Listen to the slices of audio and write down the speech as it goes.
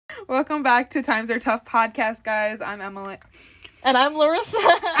Welcome back to Times Are Tough podcast, guys. I'm Emily. And I'm Larissa.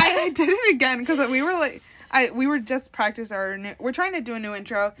 I did it again because we were we were just practice we're trying to do a new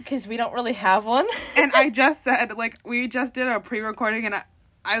intro. Because we don't really have one. And I just said, we just did a pre-recording and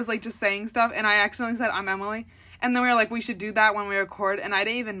I was, just saying stuff and I accidentally said, I'm Emily. And then we were like, we should do that when we record, and I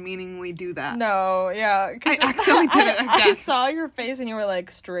didn't even meaningly do that. No, yeah. I accidentally did it again. I saw your face and you were,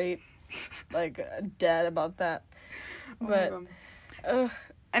 straight, dead about that. But,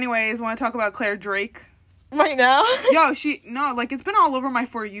 anyways, want to talk about Claire Drake? Right now? Yo, it's been all over my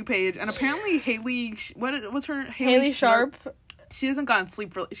For You page, and apparently Haley, what's her? Haley Sharp. She hasn't gotten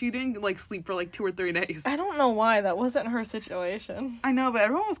sleep she didn't, sleep for, 2 or 3 days. I don't know why, that wasn't her situation. I know, but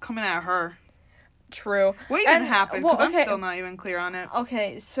everyone was coming at her. True. What even happened? Because I'm still not even clear on it.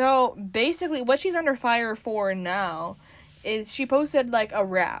 Okay, so basically what she's under fire for now is she posted a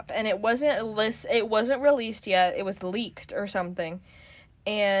rap, and it wasn't released yet. It was leaked or something.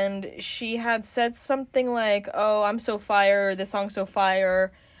 And she had said something like, "Oh, I'm so fire. This song's so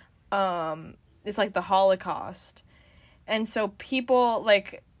fire. It's like the Holocaust." And so people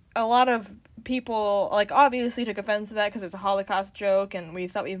a lot of people obviously took offense to that because it's a Holocaust joke, and we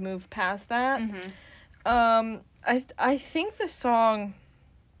thought we've moved past that. Mm-hmm. I think the song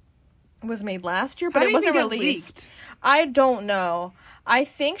was made last year, but it wasn't released. Leaked? I don't know. I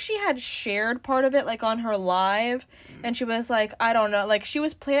think she had shared part of it on her live, and she was I don't know, I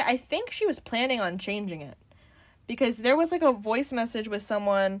think she was planning on changing it, because there was a voice message with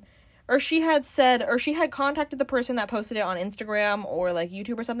someone. Or she had contacted the person that posted it on Instagram or,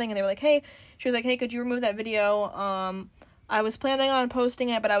 YouTube or something, and they were hey, she was hey, could you remove that video? I was planning on posting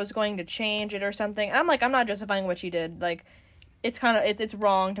it, but I was going to change it or something. And I'm not justifying what she did. It's kind of, it's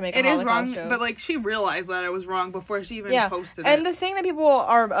wrong to make a Holocaust joke. But, she realized that it was wrong before she even posted it. And the thing that people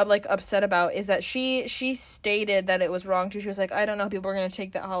are, upset about is that she stated that it was wrong, too. She was I don't know if people are going to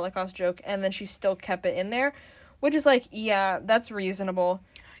take that Holocaust joke, and then she still kept it in there, which is yeah, that's reasonable.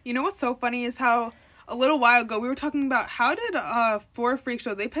 You know what's so funny is how a little while ago we were talking about how did For Freak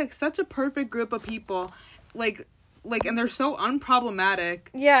Show, they picked such a perfect group of people, and they're so unproblematic.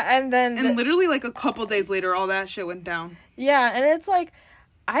 Yeah, and then literally a couple days later all that shit went down. Yeah, and it's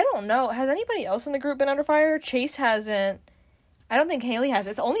I don't know, has anybody else in the group been under fire? Chase hasn't. I don't think Haley has.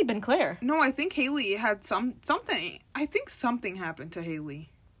 It's only been Claire. No, I think Haley had something. I think something happened to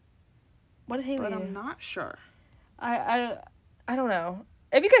Haley. What did Haley do? But I'm not sure. I don't know.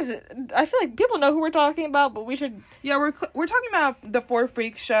 Because I feel people know who we're talking about, but we should... Yeah, we're talking about the For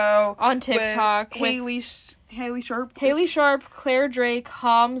Freak Show. On TikTok. Haley Sharp. Haley Sharp, Claire Drake,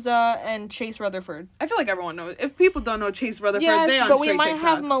 Hamza, and Chase Rutherford. I feel everyone knows. If people don't know Chase Rutherford, yes, they on but we straight might TikTok.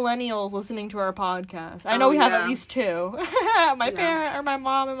 have millennials listening to our podcast. I know we have at least 2. My parent, or my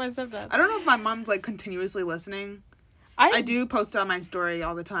mom, and my stepdad. I don't know if my mom's, continuously listening. I do post it on my story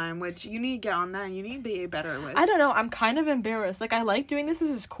all the time, which you need to get on that and you need to be better with. I don't know. I'm kind of embarrassed. I like doing this. This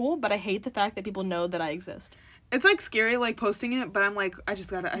is cool, but I hate the fact that people know that I exist. It's, scary, posting it, but I'm, I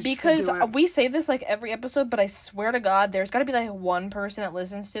just gotta do it. We say this, every episode, but I swear to God, there's gotta be, one person that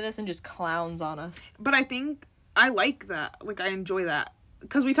listens to this and just clowns on us. But I think I like that. I enjoy that.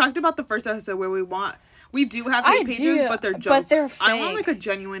 Because we talked about the first episode where we do have hate pages, but they're jokes. But they're fake. I want, a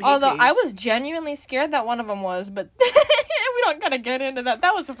genuine hate Although, page. I was genuinely scared that one of them was, but we don't gotta get into that.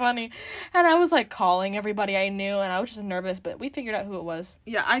 That was funny. And I was, calling everybody I knew, and I was just nervous, but we figured out who it was.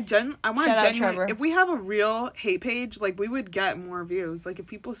 Yeah, I want to genuinely... If we have a real hate page, we would get more views. If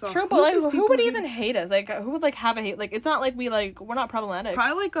people saw... True, but, who would even hate us? Who would, have a hate... it's not we're not problematic.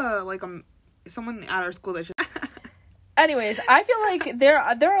 Probably, someone at our school that should... Anyways, I feel there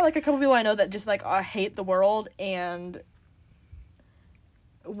are a couple people I know that just hate the world and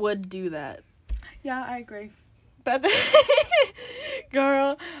would do that. Yeah, I agree. But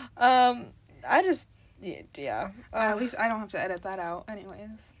girl, I just yeah. At least I don't have to edit that out, anyways.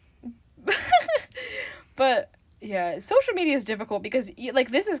 But yeah, social media is difficult because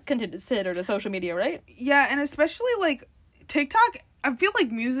this is considered a social media, right? Yeah, and especially TikTok. I feel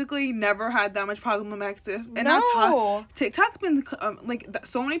musically never had that much problematic stuff. And no. TikTok's been,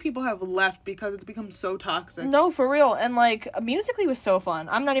 so many people have left because it's become so toxic. No, for real. And, Musically was so fun.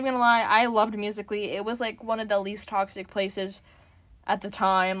 I'm not even gonna lie. I loved Musically. It was, one of the least toxic places at the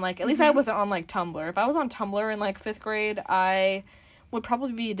time. At least I wasn't on, Tumblr. If I was on Tumblr in, 5th grade, I would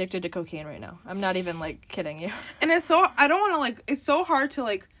probably be addicted to cocaine right now. I'm not even, kidding you. And it's so, I don't want to, it's so hard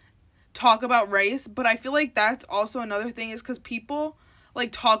to, talk about race, but I feel that's also another thing is because people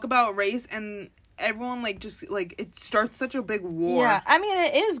talk about race and everyone it starts such a big war. Yeah, I mean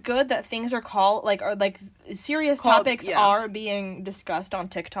it is good that things are serious topics are being discussed on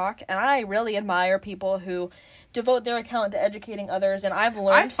TikTok, and I really admire people who devote their account to educating others, and I've learned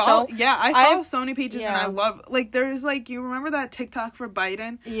I follow so many pages, and I love, like, there's, like, you remember that TikTok for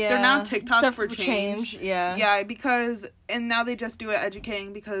Biden? Yeah. They're now TikTok for change. Yeah. Yeah, because, and now they just do it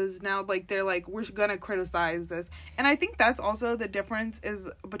educating, because now, like, they're like, we're gonna criticize this. And I think that's also the difference is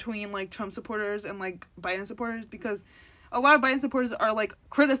between, like, Trump supporters and, like, Biden supporters, because a lot of Biden supporters are, like,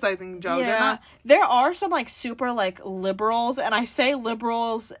 criticizing Joe. Yeah. There are some, like, super, like, liberals, and I say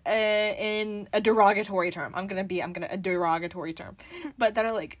liberals in a derogatory term. a derogatory term. But that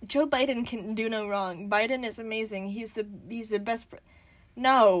are like, Joe Biden can do no wrong. Biden is amazing. He's the best.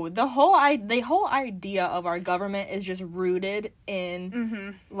 No, the whole idea of our government is just rooted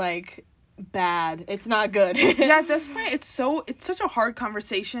in, like, bad. It's not good. Yeah, at this point, it's such a hard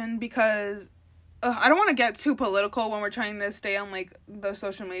conversation, because I don't want to get too political when we're trying to stay on, like, the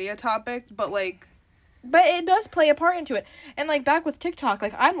social media topic, but it does play a part into it. And, like, back with TikTok,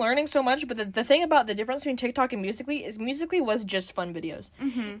 like, I'm learning so much, but the thing about the difference between TikTok and Musical.ly is Musical.ly was just fun videos.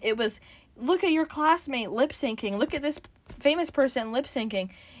 Mm-hmm. It was, look at your classmate lip-syncing, look at this famous person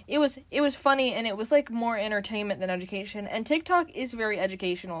lip-syncing. It was funny, and it was, like, more entertainment than education. And TikTok is very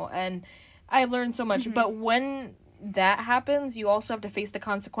educational, and I learned so much. But when that happens, you also have to face the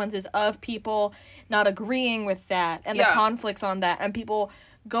consequences of people not agreeing with that, and the conflicts on that, and people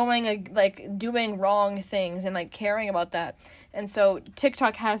going, like, doing wrong things and, like, caring about that. And so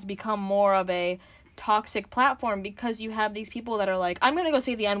TikTok has become more of a toxic platform, because you have these people that are like, I'm gonna go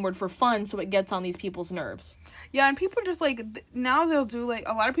say the N-word for fun, so it gets on these people's nerves. Yeah, and people just, like, now they'll do, like,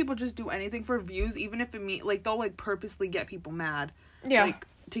 a lot of people just do anything for views, even if it like, they'll, like, purposely get people mad. Yeah. Like,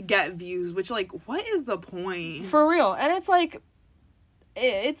 to get views, which, like, what is the point? For real. And it's like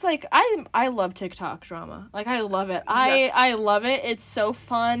I love TikTok drama. Like, I love it. I love it. It's so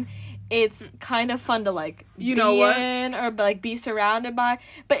fun. It's kind of fun to, like, be in or, like, be surrounded by.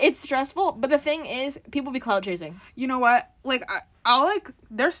 But it's stressful. But the thing is, people be clout chasing. You know what? Like, I'll, like,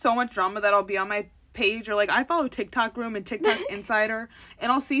 there's so much drama that'll be on my page, or, like, I follow TikTok Room and TikTok Insider,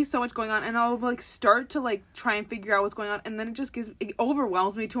 and I'll see so much going on, and I'll, like, start to, like, try and figure out what's going on, and then it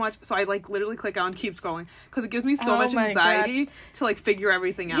overwhelms me too much, so I, like, literally click out and keep scrolling, because it gives me so much anxiety to, like, figure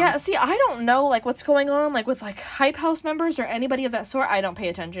everything out. Yeah, see, I don't know, like, what's going on, like, with, like, Hype House members or anybody of that sort. I don't pay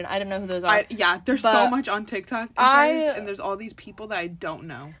attention. I don't know who those are. There's so much on TikTok, and there's all these people that I don't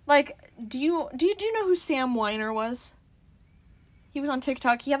know. Like, do you know who Sam Weiner was? He was on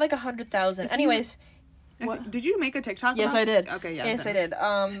TikTok. He had, like, 100,000. Anyways. Did you make a TikTok? Yes, I did. Okay, yeah. Yes, I did.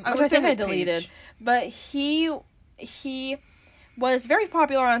 Which I think I deleted. Page. But he was very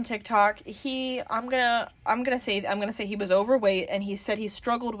popular on TikTok. I'm gonna say he was overweight, and he said he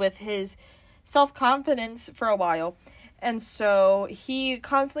struggled with his self-confidence for a while. And so he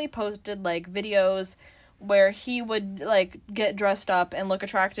constantly posted, like, videos where he would, like, get dressed up and look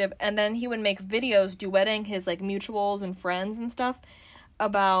attractive, and then he would make videos duetting his, like, mutuals and friends and stuff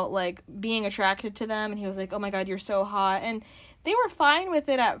about, like, being attracted to them, and he was like, oh my god, you're so hot, and they were fine with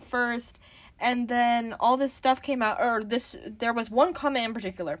it at first, and then all this stuff came out, there was one comment in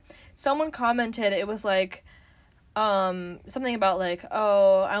particular. Someone commented, it was like, something about, like,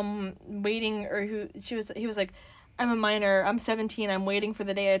 oh, I'm waiting, he was like, I'm a minor, I'm 17, I'm waiting for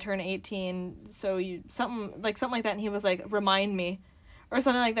the day I turn 18, so something like that, and he was like, remind me, or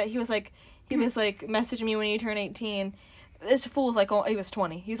something like that. He was like, message me when you turn 18. This fool's like, oh, he was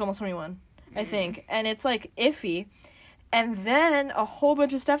 20, he's almost 21, I think, and it's, like, iffy. And then a whole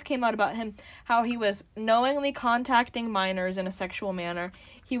bunch of stuff came out about him, how he was knowingly contacting minors in a sexual manner,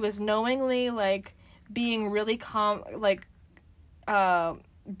 he was knowingly, like, being really what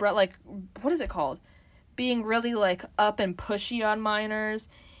is it called? Being really, like, up and pushy on minors.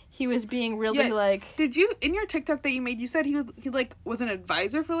 He was being really, like... Did you, in your TikTok that you made, you said he was an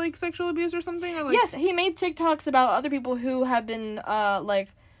advisor for, like, sexual abuse or something? Or, like... Yes, he made TikToks about other people who have been,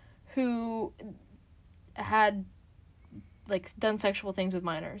 who had, like, done sexual things with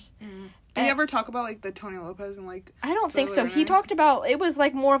minors. Mm. Did he ever talk about, like, the Tony Lopez and, like... I don't think so. He talked about... It was,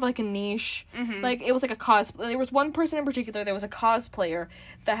 like, more of, like, a niche. Mm-hmm. Like, it was, like, a cosplay. There was one person in particular, there was a cosplayer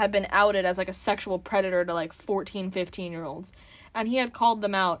that had been outed as, like, a sexual predator to, like, 14, 15-year-olds. And he had called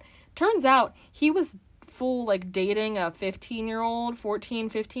them out. Turns out, he was full, like, dating a 15-year-old, 14,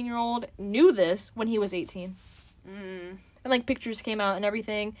 15-year-old, knew this when he was 18. Mm. And, like, pictures came out and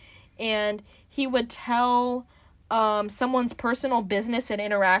everything. And he would tell... someone's personal business and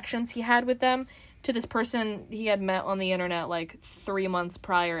interactions he had with them to this person he had met on the internet, like, 3 months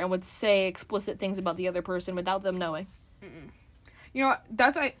prior, and would say explicit things about the other person without them knowing. Mm-mm. You know,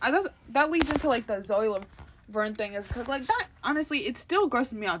 that leads into, like, the Zoe Laverne thing, is because, like, that, honestly, it still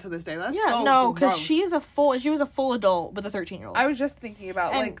grosses me out to this day. That's because she was a full adult with a 13-year-old. I was just thinking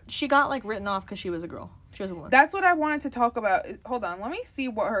about, and like... she got, like, written off because she was a girl. was one. That's what I wanted to talk about. Hold on, let me see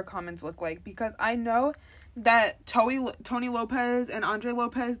what her comments look like, because I know that Tony Lopez and Andre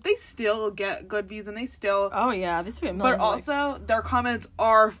Lopez, they still get good views, and they still... Oh, yeah. This would be but also, their comments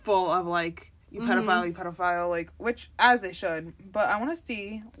are full of, like, you pedophile, like, which, as they should. But I want to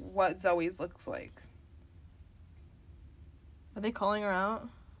see what Zoe's looks like. Are they calling her out?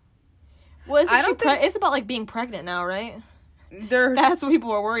 Well, it's about, like, being pregnant now, right? That's what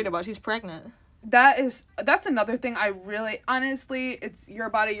people are worried about. She's pregnant. That's another thing I really, honestly, it's your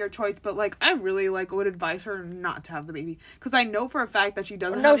body, your choice, but, like, I really, like, would advise her not to have the baby. Because I know for a fact that she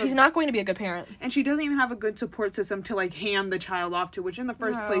doesn't she's not going to be a good parent. And she doesn't even have a good support system to, like, hand the child off to, which in the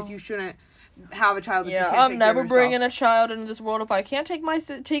first place, you shouldn't have a child if you can't take care of yourself. I'm never bringing a child into this world if I can't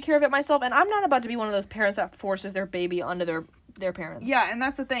take care of it myself, and I'm not about to be one of those parents that forces their baby onto their parents. Yeah, and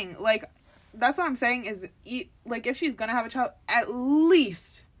that's the thing, like, that's what I'm saying is, like, if she's gonna have a child, at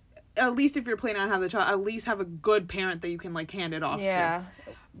least if you're planning on having the child, at least have a good parent that you can, like, hand it off to.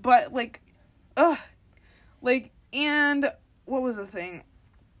 But, like, like, and what was the thing?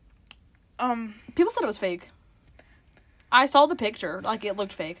 People said it was fake. I saw the picture. Like, it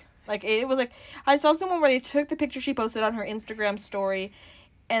looked fake. Like, it was, like, I saw someone where they took the picture she posted on her Instagram story,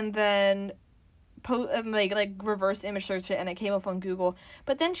 and then reverse image searched it, and it came up on Google.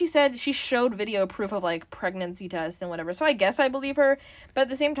 But then she said she showed video proof of, like, pregnancy tests and whatever. So I guess I believe her. But at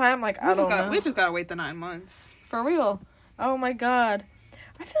the same time, like, I don't know. We just gotta wait the 9 months. For real. Oh my god.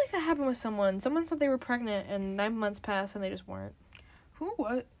 I feel like that happened with someone. Someone said they were pregnant and 9 months passed and they just weren't. Who?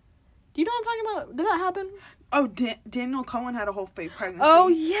 What? Do you know what I'm talking about? Did that happen? Oh, Danielle Cohen had a whole fake pregnancy. Oh,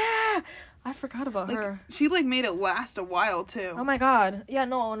 yeah! I forgot about her. She, like, made it last a while, too. Oh, my God. Yeah,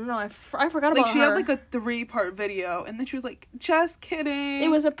 no, I forgot about her. Like, she had, like, a 3-part video, and then she was like, just kidding. It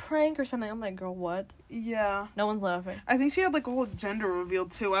was a prank or something. I'm like, girl, what? Yeah. No one's laughing. I think she had, like, a whole gender reveal,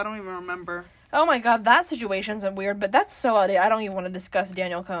 too. I don't even remember. Oh, my God, that situation's weird, but that's so odd. I don't even want to discuss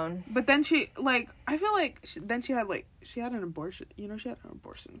Danielle Cohen. But then she, like, I feel like, she had an abortion. You know, she had an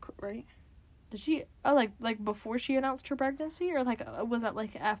abortion, right? Did she, like before she announced her pregnancy, or, like, was that,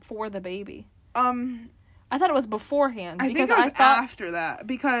 like, for the baby? I thought it was beforehand. I think it was after that,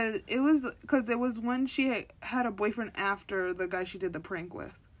 because it was when she had a boyfriend after the guy she did the prank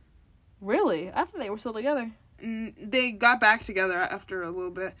with. Really? I thought they were still together. They got back together after a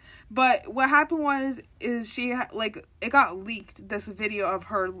little bit, but what happened is she it got leaked, this video of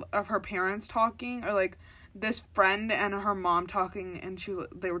her parents talking, or, like, this friend and her mom talking, and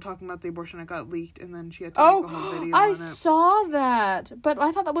they were talking about the abortion. It got leaked, and then she had to make a whole video on it. I saw that, but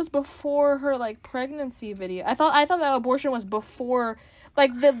I thought that was before her, like, pregnancy video. I thought that abortion was before,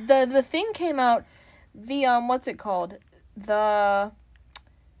 like, the thing came out, what's it called? The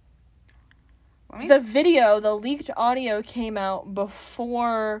video, the leaked audio came out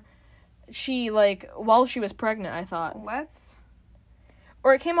before she, like, while she was pregnant, I thought.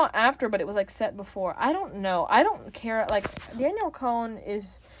 Or it came out after, but it was, like, set before. I don't know. I don't care. Like, Danielle Cohen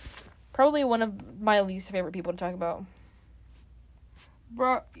is probably one of my least favorite people to talk about.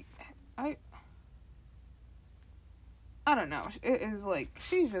 Bro, I don't know. It is, like,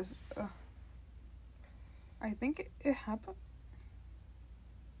 she's just... I think it happened.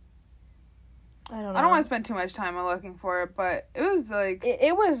 I don't know. I don't want to spend too much time on looking for it, but it was, like...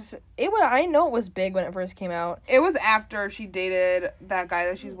 It was... I know it was big when it first came out. It was after she dated that guy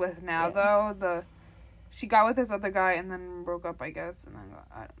that she's with now, though. She got with this other guy and then broke up, I guess, and then,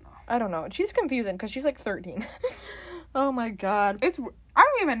 I don't know. She's confusing, because she's, like, 13. Oh, my God. I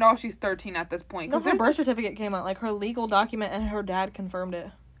don't even know if she's 13 at this point. No, her birth certificate came out, like, her legal document, and her dad confirmed it.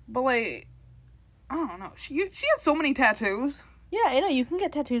 But, like, I don't know. She has so many tattoos. Yeah, I know. You can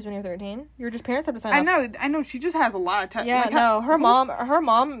get tattoos when you're 13. Your parents have to sign off. I know. She just has a lot of tattoos. Yeah, like, no. Her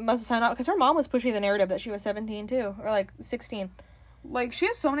mom must have signed off, because her mom was pushing the narrative that she was 17, too. Or, like, 16. Like, she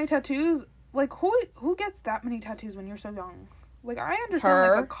has so many tattoos. Like, who gets that many tattoos when you're so young? Like, I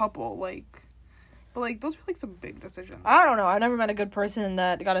understand, like, a couple, like... But, like, those are, like, some big decisions. I don't know. I've never met a good person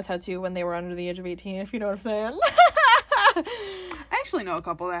that got a tattoo when they were under the age of 18, if you know what I'm saying. I actually know a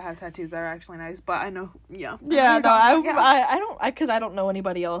couple that have tattoos that are actually nice, but I know, yeah. Yeah, no, I don't, because I don't know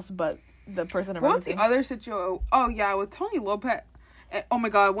anybody else but the person I'm What was the other situation? Oh, yeah, with Tony Lopez. Oh, my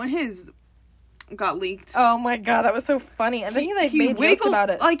God, when his got leaked. Oh, my God, that was so funny. And then he made jokes about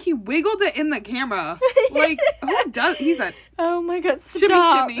it. Like, he wiggled it in the camera. Like, who does? He said, oh, my God, stop.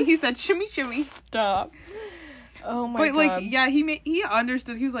 Shimmy, shimmy. He said, shimmy, shimmy. Stop. Oh, my God. But, like, yeah, he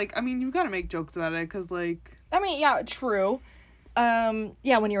understood. He was like, I mean, you gotta make jokes about it, because, like... I mean, yeah, true.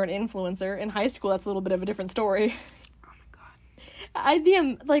 Yeah, when you're an influencer. In high school, that's a little bit of a different story. Oh, my God.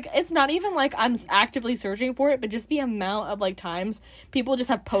 It's not even like I'm actively searching for it, but just the amount of like times people just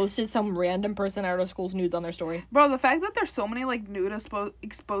have posted some random person out of school's nudes on their story. Bro, the fact that there's so many like nude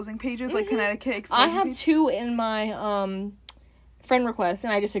exposing pages, like Connecticut exposing I have 2 in my friend requests,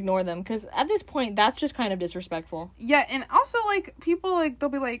 and I just ignore them because at this point that's just kind of disrespectful. Yeah, and also like people like they'll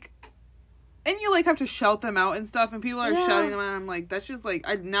be like, and you like have to shout them out and stuff, and people are shouting them out. And I'm like, that's just like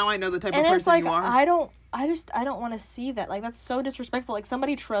I know the type of person you are. I don't want to see that. Like, that's so disrespectful. Like,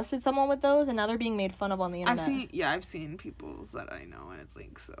 somebody trusted someone with those, and now they're being made fun of on the internet. I've seen people's that I know, and it's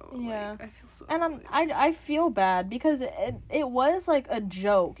like so. Yeah, like, I feel so. And I feel bad because it was like a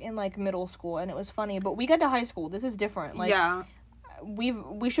joke in like middle school, and it was funny. But we got to high school. This is different. Like, yeah.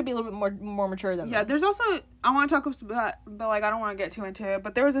 We should be a little bit more mature than this. Yeah, there's also I want to talk about, but like I don't want to get too into it.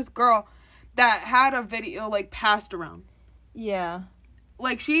 But there was this girl that had a video like passed around. Yeah.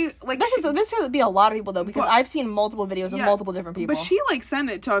 Like this would be a lot of people though, because I've seen multiple videos of multiple different people. But she like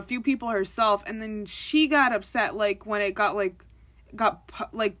sent it to a few people herself, and then she got upset like when it got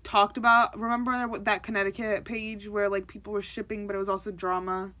talked about. Remember that Connecticut page where like people were shipping, but it was also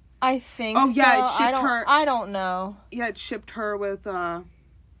drama. I think. Oh yeah, so. It shipped her. I don't know. Yeah, it shipped her with but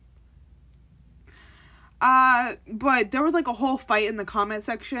there was like a whole fight in the comment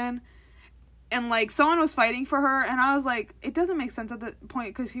section. And, like, someone was fighting for her, and I was like, it doesn't make sense at the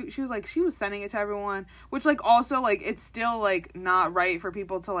point, because she was, like, she was sending it to everyone, which, like, also, like, it's still, like, not right for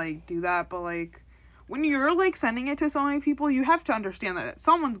people to, like, do that, but, like, when you're, like, sending it to so many people, you have to understand that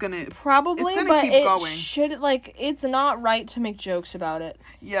someone's gonna... Probably, it's gonna keep going. Should, like, it's not right to make jokes about it.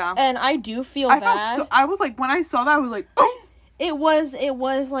 Yeah. And I do feel bad. I was, like, when I saw that, I was like, oh! It was,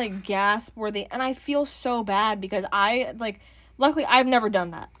 like, gasp-worthy, and I feel so bad, because luckily, I've never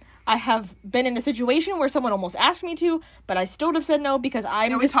done that. I have been in a situation where someone almost asked me to, but I still would have said no because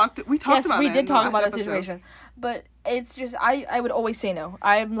we talked about that situation. But it's just I would always say no.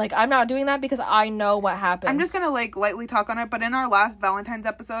 I'm not doing that because I know what happens. I'm just gonna like lightly talk on it. But in our last Valentine's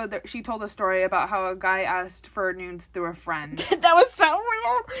episode, she told a story about how a guy asked for nudes through a friend. That was so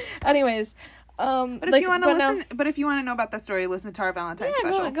weird. Anyways, but if you want to listen, but if you want to know about that story, listen to our Valentine's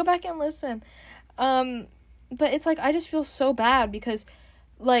special. Go back and listen. But it's like I just feel so bad because.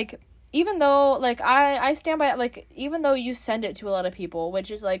 Like, even though, like, I stand by it, like, even though you send it to a lot of people, which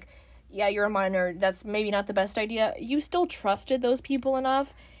is, like, yeah, you're a minor, that's maybe not the best idea, you still trusted those people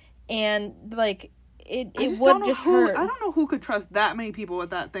enough, and, like, it would just hurt. I don't know who could trust that many people with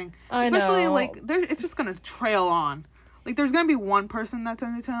that thing. Especially, like, it's just gonna trail on. Like, there's gonna be one person that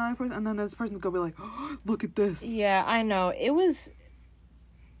sends it to another person, and then this person's gonna be like, oh, look at this. Yeah, I know. It was...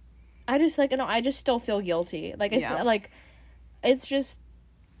 I just still feel guilty. Like, it's just...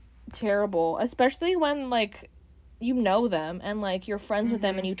 terrible, especially when like you know them and like you're friends with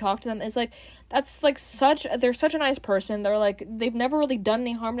them and you talk to them. It's like that's like they're such a nice person. They're like they've never really done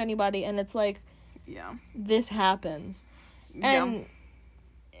any harm to anybody, and it's like this happens. And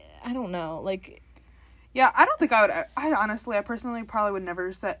I don't know, like I don't think I would. I personally probably would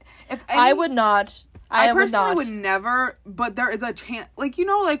never set I would not. I personally would never, but there is a chance, like, you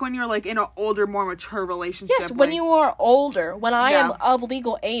know, like, when you're, like, in an older, more mature relationship. Yes, when you are older. When I am of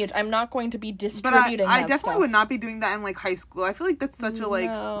legal age, I'm not going to be distributing that I definitely would not be doing that in, like, high school. I feel like that's such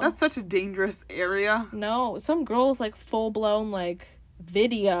that's such a dangerous area. No, some girls, like, full-blown, like,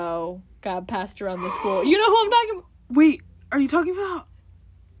 video got passed around the school. You know who I'm talking about? Wait, are you talking about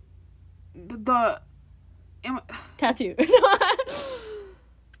the tattoo?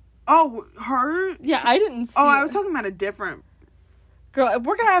 Oh, her? Yeah, I didn't see I was talking about a different... Girl,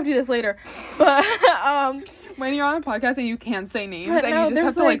 we're gonna have to do this later. But, when you're on a podcast and you can't say names and you just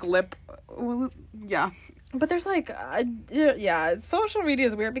have to, like, lip... Yeah. But there's, like... social media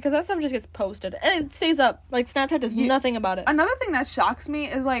is weird because that stuff just gets posted. And it stays up. Like, Snapchat does nothing about it. Another thing that shocks me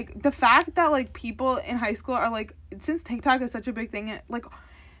is, like, the fact that, like, people in high school are, like... Since TikTok is such a big thing, like...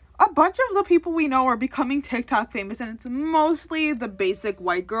 A bunch of the people we know are becoming TikTok famous, and it's mostly the basic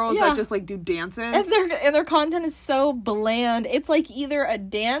white girls that just, like, do dances. And their content is so bland. It's, like, either a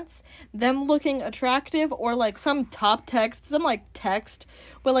dance, them looking attractive, or, like, some top text, text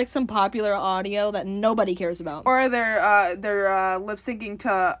with, like, some popular audio that nobody cares about. Or they're lip-syncing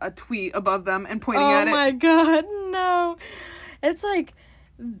to a tweet above them and pointing at it. Oh, my God, no. It's, like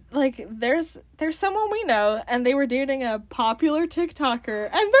there's someone we know and they were dating a popular TikToker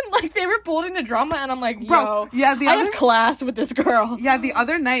and then like they were pulled into drama and I'm like, I have class with this girl. Yeah, the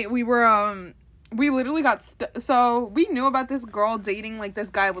other night we were we literally got so we knew about this girl dating like this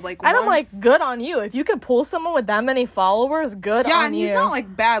guy with like and I'm like, good on you. If you can pull someone with that many followers, good on you. Yeah, and he's not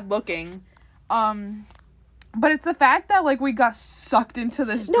like bad looking. But it's the fact that like we got sucked into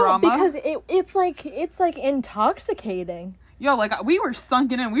this drama. No, because it's like intoxicating. Yo, like, we were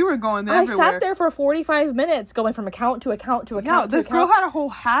sunken in. We were going there everywhere. I sat there for 45 minutes going from account to account to account to this account. girl had a whole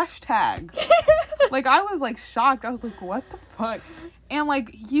hashtag. Like, I was, like, shocked. I was like, what the fuck? And,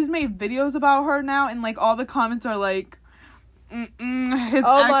 like, he's made videos about her now, and, like, all the comments are like, his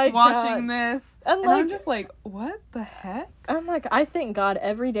ex watching this. And like, I'm just like, what the heck? I'm like, I thank God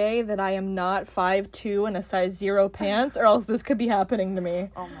every day that I am not 5'2" and a size 0 pants, or else this could be happening to me.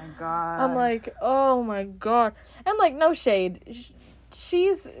 Oh my God. I'm like, oh my God. And like, no shade.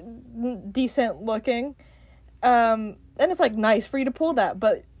 She's decent looking. And it's like nice for you to pull that.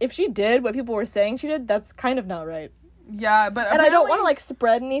 But if she did what people were saying she did, that's kind of not right. Yeah, but and I don't want to like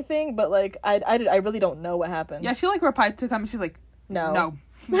spread anything, but like I really don't know what happened. Yeah, she like replied to comment. She's like, no,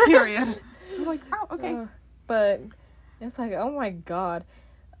 period. I was like, oh, okay. But it's like, oh my God.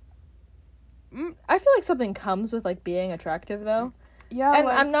 I feel like something comes with like being attractive though. Yeah, and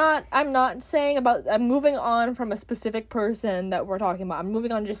like, I'm not saying about. I'm moving on from a specific person that we're talking about. I'm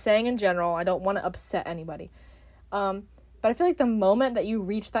moving on, just saying in general. I don't want to upset anybody. But I feel like the moment that you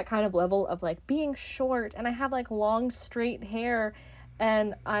reach that kind of level of, like, being short, and I have, like, long, straight hair,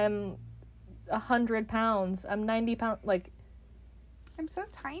 and I'm 100 pounds, I'm 90 pounds, like... I'm so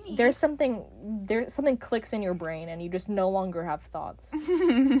tiny. There's something clicks in your brain, and you just no longer have thoughts.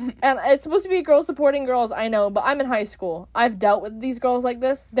 And it's supposed to be girls supporting girls, I know, but I'm in high school. I've dealt with these girls like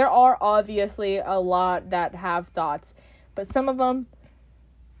this. There are obviously a lot that have thoughts, but some of them...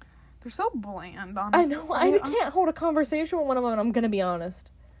 They're so bland, honestly. I know. I can't hold a conversation with one of them, and I'm gonna be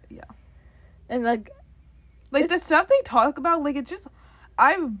honest. Yeah. And, like the stuff they talk about, like, it's just...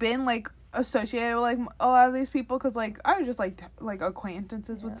 I've been, like, associated with, like, a lot of these people, because, like, I was just, like,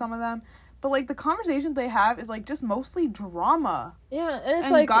 acquaintances with some of them. But, like, the conversations they have is, like, just mostly drama. Yeah, and it's,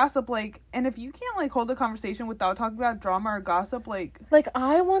 and like... gossip, like... And if you can't, like, hold a conversation without talking about drama or gossip, like... Like,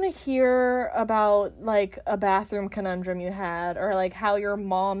 I want to hear about, like, a bathroom conundrum you had, or, like, how your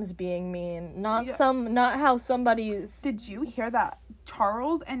mom's being mean. Not how somebody's... Did you hear that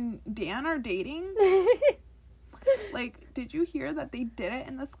Charles and Dan are dating? Like, did you hear that they did it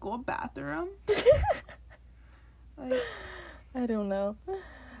in the school bathroom? Like... I don't know.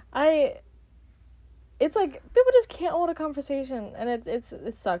 It's like, people just can't hold a conversation, and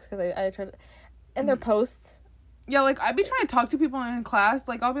it sucks, because I try to... And their posts... Yeah, like, I'd be trying to talk to people in class,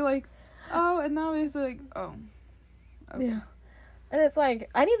 like, I'll be like, oh, and now it's like, oh. Okay. Yeah. And it's like,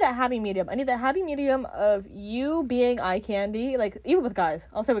 I need that happy medium. I need that happy medium of you being eye candy, like, even with guys.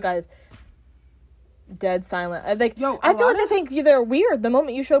 I'll say with guys, dead silent. I feel like they think they're weird. The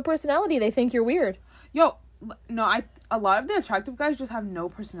moment you show personality, they think you're weird. Yo, no, a lot of the attractive guys just have no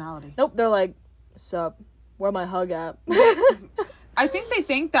personality. Nope, they're like... Sup? Where my hug at? I think they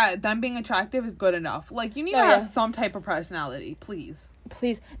think that them being attractive is good enough. Like, you need to have some type of personality, please.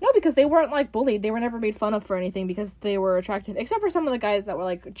 No, because they weren't, like, bullied. They were never made fun of for anything because they were attractive. Except for some of the guys that were,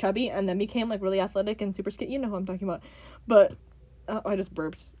 like, chubby and then became, like, really athletic and super skinny. You know who I'm talking about. But, I just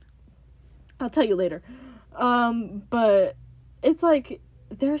burped. I'll tell you later. But it's, like...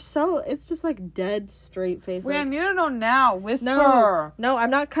 it's just like dead straight face. Wait, like, I need to know now. Whisper. No, I'm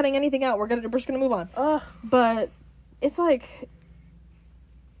not cutting anything out. We're just gonna move on. Ugh. But it's like,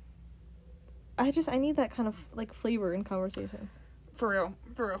 I need that kind of like flavor in conversation. For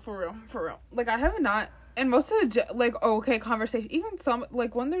real. Like, I have not, and most of the like okay conversation. Even some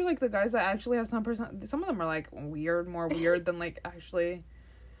like when they're like the guys that actually have some person. Some of them are like more weird than like actually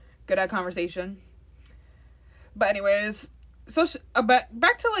good at conversation. But anyways. So,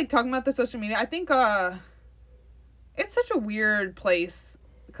 back to, like, talking about the social media, I think, it's such a weird place,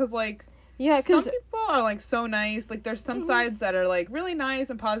 because, like, some people are, like, so nice, like, there's some sides that are, like, really nice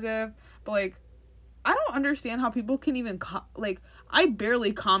and positive, but, like, I don't understand how people can even, I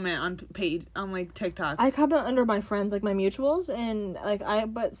barely comment on TikToks. I comment under my friends, like, my mutuals, and, like,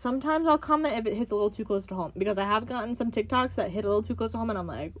 but sometimes I'll comment if it hits a little too close to home, because I have gotten some TikToks that hit a little too close to home, and I'm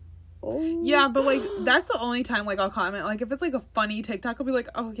like... Oh. Yeah, but, like, that's the only time, like, I'll comment. Like, if it's, like, a funny TikTok, I'll be like,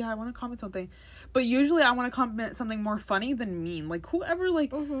 oh, yeah, I want to comment something. But usually I want to comment something more funny than mean. Like, whoever, like...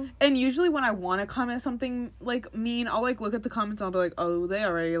 Mm-hmm. And usually when I want to comment something, like, mean, I'll, like, look at the comments and I'll be like, oh, they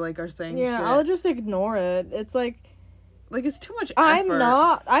already, like, are saying shit. I'll just ignore it. It's, like... Like, it's too much effort.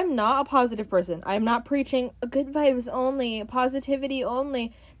 I'm not a positive person. I'm not preaching good vibes only, positivity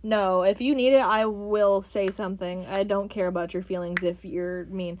only. No, if you need it, I will say something. I don't care about your feelings if you're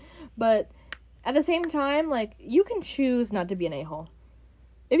mean. But at the same time, like, you can choose not to be an a-hole.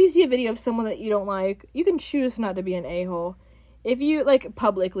 If you see a video of someone that you don't like, you can choose not to be an a-hole. If you, like,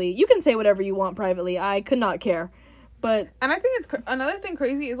 publicly, you can say whatever you want privately. I could not care. But... And I think it's... Another thing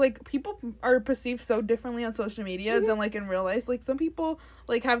crazy is, like, people are perceived so differently on social media than, like, in real life. Like, some people,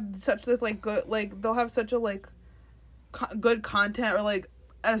 like, have such this, like, good... Like, they'll have such a, like... good content, or like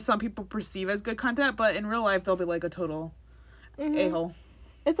as some people perceive as good content, but in real life they'll be like a total a-hole.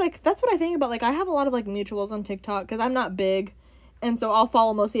 It's like, that's what I think about. Like, I have a lot of like mutuals on TikTok because I'm not big, and so I'll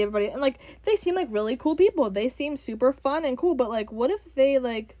follow mostly everybody, and like they seem like really cool people. They seem super fun and cool, but like, what if they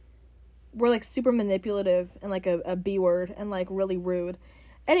like were like super manipulative and like a B word and like really rude?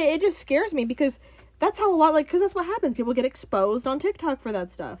 And it just scares me because that's how a lot, like, because that's what happens. People get exposed on TikTok for that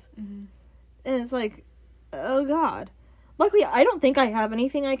stuff. And it's like, oh God. Luckily, I don't think I have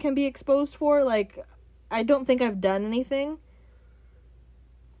anything I can be exposed for. Like, I don't think I've done anything.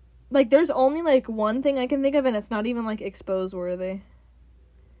 Like, there's only, like, one thing I can think of, and it's not even, like, expose-worthy.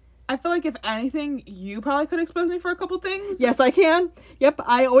 I feel like if anything, you probably could expose me for a couple things. Yes, I can. Yep,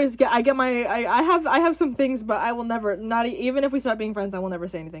 I have some things, but I will never, even if we start being friends, I will never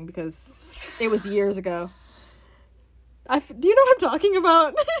say anything because it was years ago. Do you know what I'm talking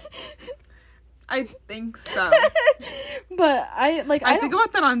about? I think so. But I think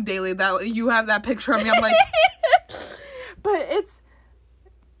about that on daily, that you have that picture of me. I'm like, but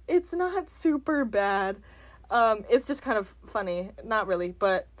it's not super bad. It's just kind of funny. Not really,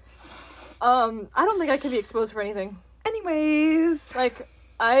 but I don't think I can be exposed for anything. Anyways, like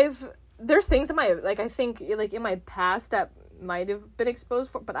there's things in my, like, I think, like, in my past that might have been exposed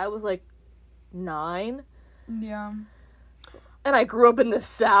for, but I was like 9. Yeah. And I grew up in the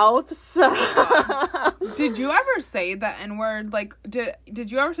South, so... Did you ever say the N-word, like, did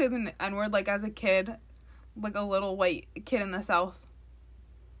you ever say the N-word, like, as a kid? Like, a little white kid in the South?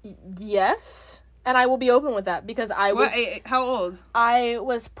 Yes. And I will be open with that, because I was... How old? I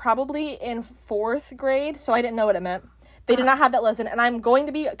was probably in 4th grade, so I didn't know what it meant. They did not have that lesson, and I'm going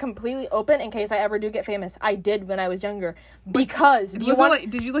to be completely open in case I ever do get famous. I did when I was younger, because did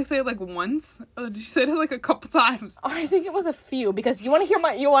you say it like once, or did you say it like a couple times? I think it was a few, because you want to hear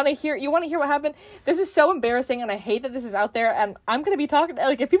what happened. This is so embarrassing, and I hate that this is out there, and I'm gonna be talking,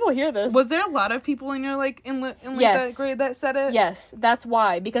 like, if people hear this. Was there a lot of people in your yes, that grade that said it? Yes, that's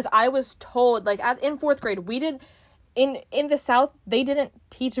why, because I was told, like, in 4th grade, we did in the South, they didn't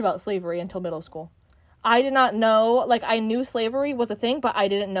teach about slavery until middle school. I did not know, like, I knew slavery was a thing, but I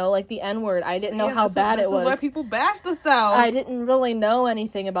didn't know, like, the N-word. I didn't know how bad it was. This is why people bash the South. I didn't really know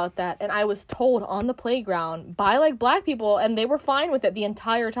anything about that, and I was told on the playground by, like, black people, and they were fine with it the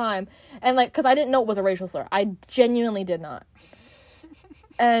entire time, and, like, because I didn't know it was a racial slur. I genuinely did not.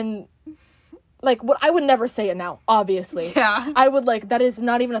 And, like, I would never say it now, obviously. Yeah. I would, like, that is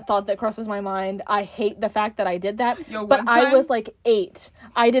not even a thought that crosses my mind. I hate the fact that I did that. But I was, like, 8.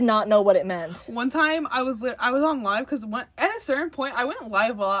 I did not know what it meant. One time, I was on live, because at a certain point, I went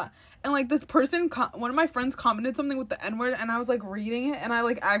live a lot, and, like, this person, one of my friends commented something with the N-word, and I was, like, reading it, and I,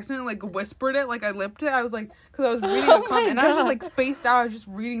 like, accidentally, like, whispered it, like, I lipped it. I was, like, because I was reading the comment, and I was just, like, spaced out. I was just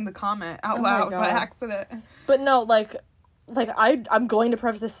reading the comment out loud by accident. But no, like, I'm going to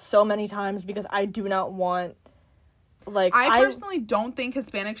preface this so many times because I do not want, like... I personally don't think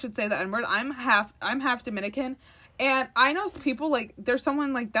Hispanics should say the N-word. I'm half Dominican, and I know people, like, there's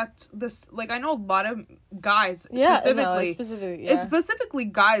someone, like, that's this... Like, I know a lot of guys, specifically... It's specifically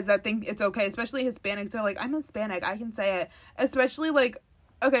guys that think it's okay, especially Hispanics. They're like, I'm Hispanic, I can say it. Especially, like...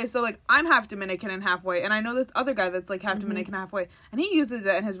 Okay, so, like, I'm half Dominican and half white, and I know this other guy that's, like, half Dominican and half white, and he uses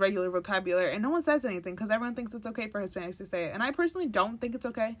it in his regular vocabulary, and no one says anything, because everyone thinks it's okay for Hispanics to say it, and I personally don't think it's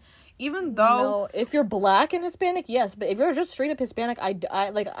okay, even though... No, if you're black and Hispanic, yes, but if you're just straight up Hispanic, I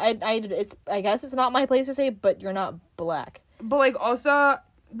guess it's not my place to say, but you're not black. But, like, also...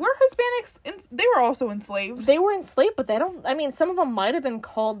 Were Hispanics... they were also enslaved. They were enslaved, but they don't... I mean, some of them might have been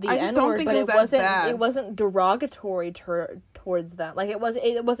called the N-word, but it wasn't derogatory towards them. Like, it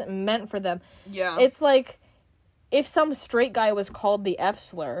wasn't meant for them. Yeah. It's like, if some straight guy was called the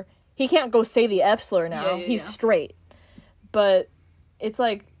F-slur, he can't go say the F-slur now. He's straight. But it's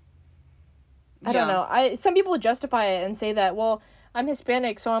like... I don't know. Some people justify it and say that, well, I'm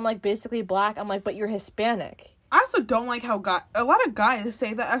Hispanic, so I'm, like, basically black. I'm like, but you're Hispanic. I also don't like how a lot of guys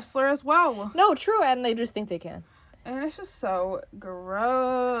say the F-slur as well. No, true, and they just think they can. And it's just so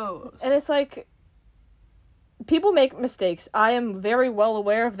gross. And it's like, people make mistakes. I am very well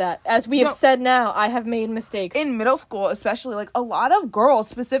aware of that. As we have said now, I have made mistakes. In middle school, especially, like, a lot of girls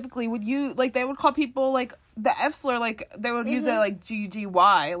specifically would use, like, they would call people, like, the F-slur, like, they would use it, like,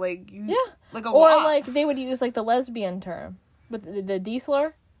 GGY, like, like, a lot. Or, like, they would use, like, the lesbian term, with the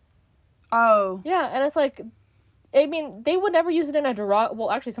D-slur. Oh. Yeah, and it's like... I mean, they would never use it in a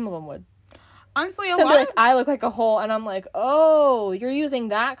well, actually, some of them would. Honestly, a lot I look like a hole, and I'm like, oh, you're using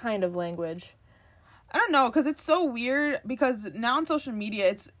that kind of language. I don't know, because it's so weird, because now on social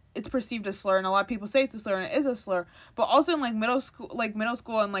media, it's perceived as slur, and a lot of people say it's a slur, and it is a slur. But also in, like, middle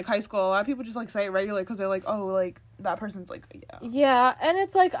school and, like, high school, a lot of people just, like, say it regularly because they're like, oh, like, that person's, like, yeah. Yeah, and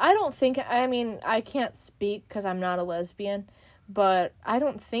it's, like, I mean, I can't speak because I'm not a lesbian, but I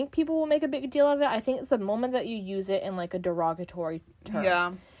don't think people will make a big deal of it. I think it's the moment that you use it in, like, a derogatory term.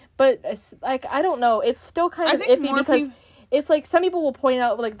 Yeah. But, it's, like, I don't know. It's still kind of iffy because... It's, like, some people will point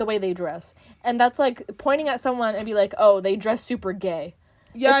out, like, the way they dress. And that's, like, pointing at someone and be like, oh, they dress super gay.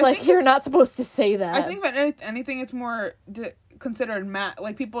 Yeah, it's, like, you're not supposed to say that. I think that anything, it's more considered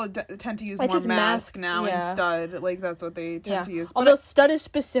like, people tend to use more mask now and stud. Like, that's what they tend to use. But although stud is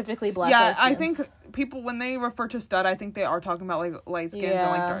specifically black lesbians. I think people, when they refer to stud, I think they are talking about, like, light skins and,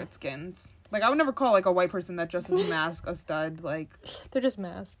 like, dark skins. Like, I would never call, like, a white person that dresses mask a stud. Like... They're just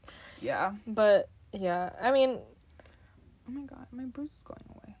masked. Yeah. But, yeah, I mean... Oh my god, my bruise is going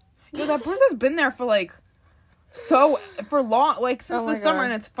away. Yeah, that bruise has been there for, like, for long, like, since the summer,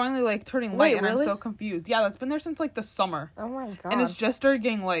 and it's finally, like, turning light, and really? I'm so confused. Yeah, that's been there since, like, the summer. Oh my god. And it's just started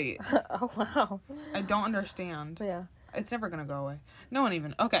getting light. Oh, wow. I don't understand. But yeah. It's never gonna go away. No one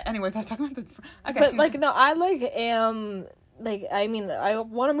even. Okay, anyways, I was talking about this. Okay. But, like, no, I, like, am, like, I mean, I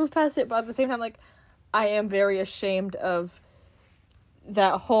want to move past it, but at the same time, like, I am very ashamed of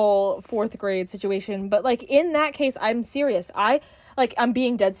that whole 4th grade situation. But, like, in that case, I'm serious. I'm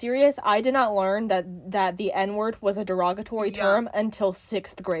being dead serious. I did not learn that the N-word was a derogatory term until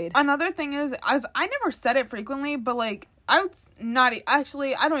 6th grade. Another thing is, I never said it frequently, but, like, I would not...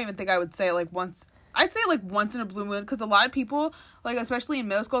 Actually, I don't even think I would say it, like, once... I'd say it, like, once in a blue moon, because a lot of people, like, especially in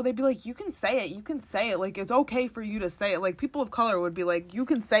middle school, they'd be like, you can say it, like, it's okay for you to say it. Like, people of color would be like, you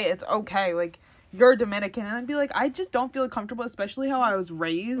can say it, it's okay, like... You're Dominican, and I'd be like, I just don't feel comfortable, especially how I was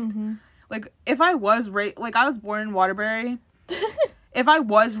raised. Mm-hmm. Like, if I was like, I was born in Waterbury. If I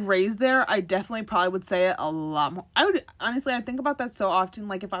was raised there, I definitely probably would say it a lot more. I think about that so often.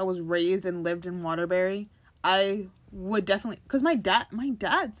 Like, if I was raised and lived in Waterbury, I would definitely, because my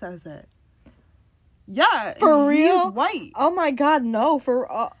dad says it. Yeah. For real? He's white. Oh my god, no.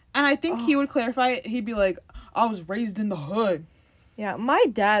 And I think he would clarify it. He'd be like, I was raised in the hood. Yeah, my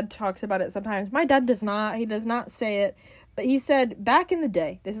dad talks about it sometimes. My dad does not. He does not say it. But he said back in the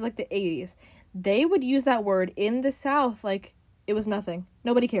day, this is like the 80s, they would use that word in the South like it was nothing.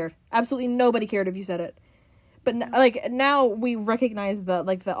 Nobody cared. Absolutely nobody cared if you said it. But now we recognize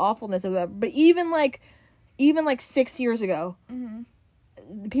the awfulness of that. But even 6 years ago, mm-hmm.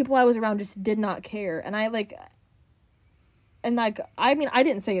 the people I was around just did not care. And I mean, I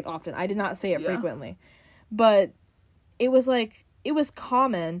didn't say it often. I did not say it frequently. But it was like, it was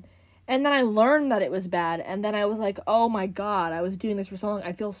common, and then I learned that it was bad, and then I was like, oh my god, I was doing this for so long,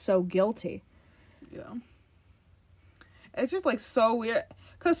 I feel so guilty. Yeah. It's just, like, so weird,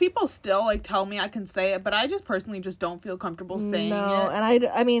 because people still, like, tell me I can say it, but I just personally just don't feel comfortable saying it. No, and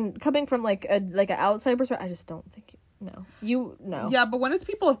I mean, coming from, like, an outside perspective, I just don't think, no. Yeah, but when it's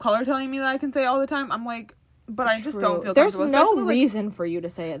people of color telling me that I can say it all the time, I'm like... But I just don't feel comfortable. There's no reason for you to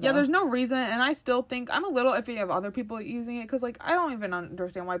say it, though. Yeah, there's no reason, and I still think... I'm a little iffy of other people using it, because, like, I don't even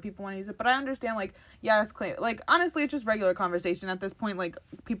understand why people want to use it, but I understand, like, yeah, it's clear. Like, honestly, it's just regular conversation at this point, like,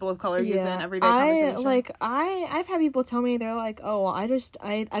 people of color use it in everyday conversation. I've had people tell me, they're like, oh, I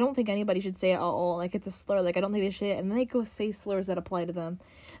don't think anybody should say it at all. Like, it's a slur. Like, I don't think they should. And then they go say slurs that apply to them.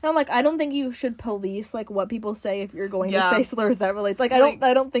 And I'm like, I don't think you should police, like, what people say if you're going to say slurs that relate. Like,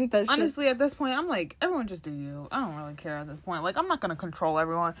 I don't think that honestly, at this point, I'm like, everyone just do you. I don't really care at this point. Like, I'm not gonna control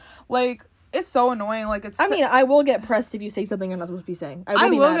everyone. Like, it's so annoying. Like, I mean, I will get pressed if you say something you're not supposed to be saying.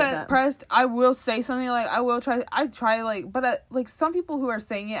 I will get pressed. I will say something, like, I try, like, but, like, some people who are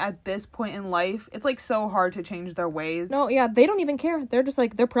saying it at this point in life, it's, like, so hard to change their ways. No, yeah, they don't even care. They're just,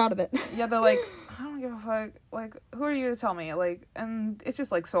 like, they're proud of it. Yeah, they're like... I don't give a fuck. Like, who are you to tell me? Like, and it's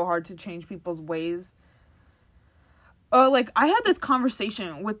just, like, so hard to change people's ways. Like, I had this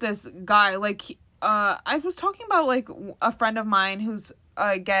conversation with this guy. Like, I was talking about, like, a friend of mine who's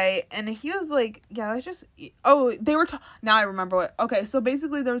gay, and he was like, yeah, that's just... Oh, they were... Now I remember what... Okay, so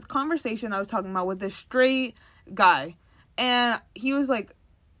basically there was conversation I was talking about with this straight guy, and he was like...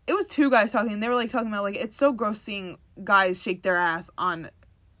 It was two guys talking, and they were, like, talking about, like, it's so gross seeing guys shake their ass on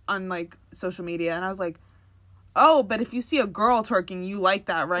like social media, and I was like, oh, but if you see a girl twerking, you like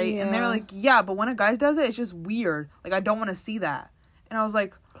that, right? Yeah. And they were like, yeah, but when a guy does it, it's just weird. Like, I don't want to see that. And I was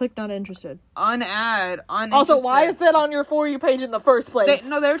like, click not interested. Unadd. Also, why is that on your For You page in the first place?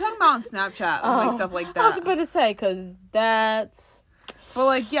 They were talking about on Snapchat, like, stuff like that. I was about to say, because that's... But,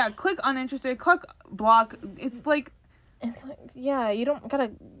 like, yeah, click uninterested, click block. It's like, yeah, you don't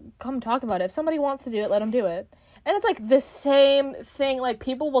gotta come talk about it. If somebody wants to do it, let them do it. And it's, like, the same thing. Like,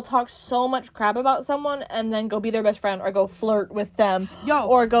 people will talk so much crap about someone and then go be their best friend or go flirt with them.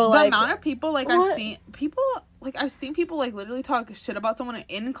 Or go, the amount of people, like, I've seen people, like, literally talk shit about someone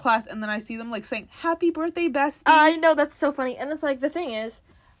in class, and then I see them, like, saying, happy birthday, bestie. I know, that's so funny. And it's, like, the thing is,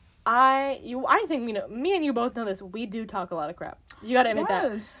 I think, me and you both know this. We do talk a lot of crap. You gotta admit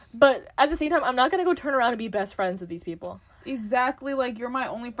that. But at the same time, I'm not gonna go turn around and be best friends with these people. Exactly. Like, you're my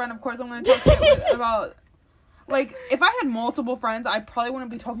only friend. Of course, I'm gonna talk shit about... Like, if I had multiple friends, I probably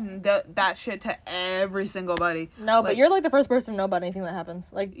wouldn't be talking that shit to every single buddy. No, like, but you're, like, the first person to know about anything that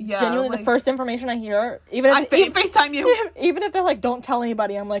happens. Like, genuinely, like, the first information I hear, even if... FaceTime you. Even if they're like, don't tell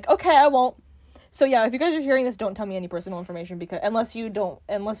anybody, I'm like, okay, I won't. So, yeah, if you guys are hearing this, don't tell me any personal information, because unless you don't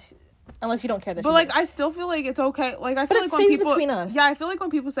care that. But, like, I still feel like it's okay. Like, I feel like when people... between us. Yeah, I feel like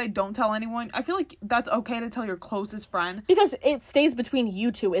when people say don't tell anyone, I feel like that's okay to tell your closest friend. Because it stays between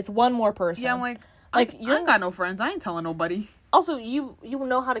you two. It's one more person. Yeah, I'm like... Like, I ain't got no friends. I ain't telling nobody. Also, you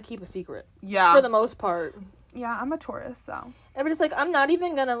know how to keep a secret. Yeah. For the most part. Yeah, I'm a tourist, so. And but it's like, I'm not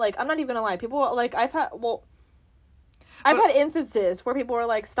even gonna lie. People, like, I've had instances where people were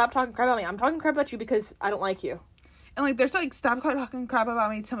like, stop talking crap about me. I'm talking crap about you because I don't like you. And, like, there's, like, stop talking crap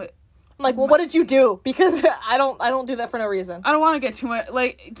about me to me. I'm like, well, what did you do? Because I don't do that for no reason. I don't want to get too much,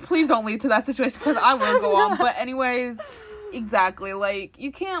 like, please don't lead to that situation because I will go on. But anyways... Exactly, like,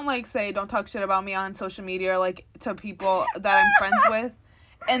 you can't, like, say don't talk shit about me on social media, like, to people that I'm friends with,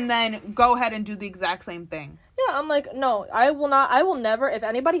 and then go ahead and do the exact same thing. Yeah, I'm like, no, I will never, if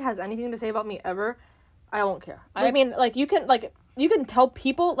anybody has anything to say about me ever, I won't care. Like, I mean, like, you can tell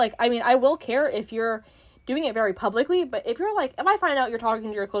people, like, I mean, I will care if you're doing it very publicly, but if I find out you're talking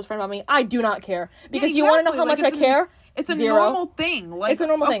to your close friend about me, I do not care. Because you want to know how much I care? It's a normal thing. Like, it's a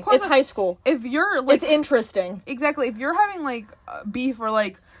normal thing. It's high school. If you're, like... It's interesting. Exactly. If you're having, like, beef or,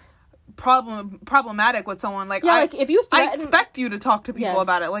 like, problematic with someone, like, yeah, like, if you I expect you to talk to people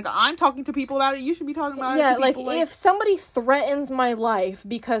about it. Like, I'm talking to people about it. You should be talking about it to people. Yeah, like, if somebody threatens my life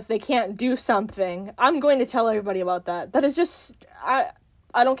because they can't do something, I'm going to tell everybody about that. That is just... I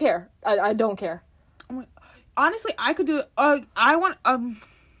don't care. I don't care. Honestly, I could do...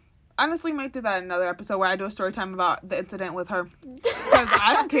 Honestly, might do that in another episode where I do a story time about the incident with her. Because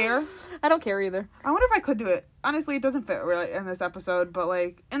I don't care. I don't care either. I wonder if I could do it. Honestly, it doesn't fit really in this episode, but,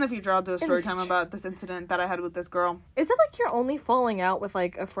 like, in the future, I'll do a story time about this incident that I had with this girl. Is it like you're only falling out with,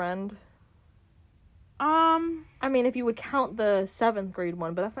 like, a friend? I mean, if you would count the 7th grade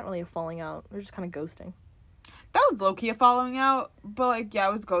one, but that's not really a falling out. They're just kind of ghosting. That was low-key a falling out, but, like, yeah,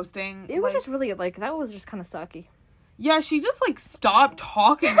 it was ghosting. It was just really, like, that was just kind of sucky. Yeah, she just, like, stopped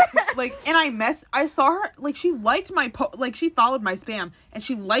talking. Like, and I saw her, like, she liked my like, she followed my spam, and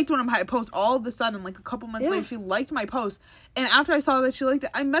she liked one of my posts all of a sudden, like, a couple months later, she liked my post, and after I saw that she liked it,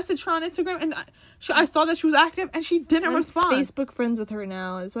 I messaged her on Instagram, and I saw that she was active, and she didn't respond. I'm Facebook friends with her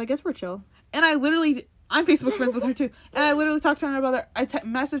now, so I guess we're chill. And I'm Facebook friends with her, too, and I literally talked to her brother,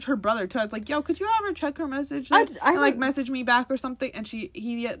 messaged her brother, too, I was like, yo, could you ever check her message, like, message me back or something, and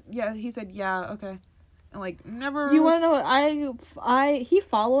he said, yeah, okay. And, like, never... You want to know, he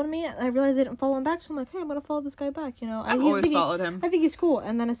followed me, and I realized I didn't follow him back, so I'm like, hey, I'm gonna follow this guy back, you know? I've always followed him. I think he's cool,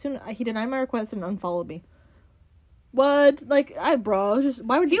 and then as soon he denied my request and unfollowed me. What? Like, why would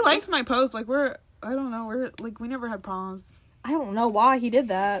you... He liked my post, like, we never had problems. I don't know why he did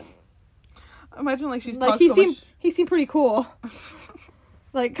that. Imagine, like, she's like, he seemed pretty cool.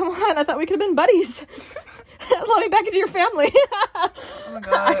 Like, come on, I thought we could have been buddies. Let me back into your family. Oh my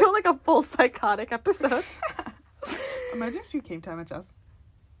God. I feel like a full psychotic episode. Imagine if she came to MHS.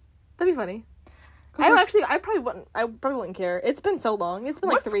 That'd be funny. I probably wouldn't care. It's been so long. It's been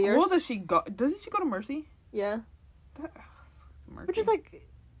like 3 years. What school does she go? Doesn't she go to Mercy? Yeah. Mercy. Which is like,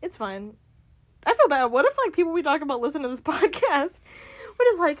 it's fine. I feel bad. What if, like, people we talk about listen to this podcast? We're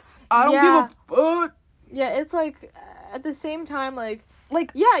just like, I don't give a fuck. Yeah, it's like, at the same time, like,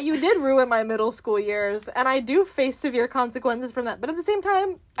 yeah, you did ruin my middle school years, and I do face severe consequences from that. But at the same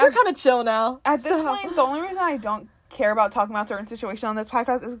time, we're kind of chill now. At this point, the only reason I don't care about talking about certain situations on this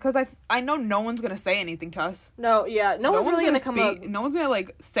podcast is because I know no one's going to say anything to us. No, yeah. No one's really going to come up. No one's going to,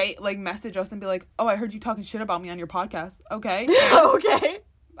 like, say, like, message us and be like, oh, I heard you talking shit about me on your podcast. Okay. Okay.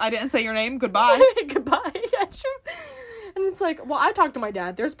 I didn't say your name. Goodbye. Goodbye. Yeah, true. And it's like, well, I talked to my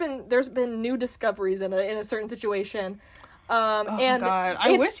dad. There's been new discoveries in a certain situation. Oh and God.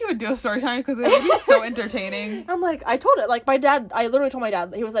 I wish you would do a story time because it would be so entertaining. I'm like, I told it. Like, my dad, I literally told my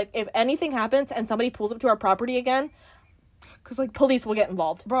dad, he was like, if anything happens and somebody pulls up to our property again, because, like, police will get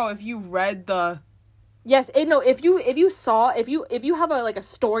involved. Bro, if you read the... Yes, if you have a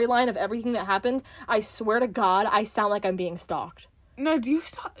storyline of everything that happened, I swear to God, I sound like I'm being stalked. No, do you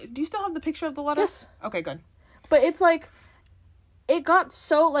still have the picture of the letter? Yes. Okay, good. But it's like, it got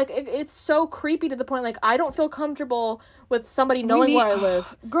so, like, it's so creepy to the point, like, I don't feel comfortable with somebody knowing where I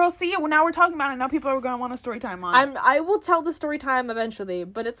live. Girl, see, well, now we're talking about it. Now people are going to want a story time on it. I will tell the story time eventually,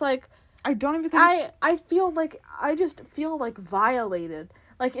 but it's like... I don't even think... I feel like... I just feel, like, violated.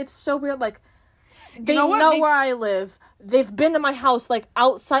 Like, it's so weird, like... They know where I live. They've been to my house, like,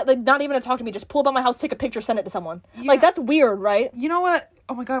 outside, like, not even to talk to me. Just pull up at my house, take a picture, send it to someone. Yeah. Like, that's weird, right? You know what?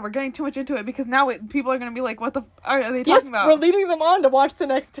 Oh my god, we're getting too much into it because now people are going to be like, what the are they talking about? We're leading them on to watch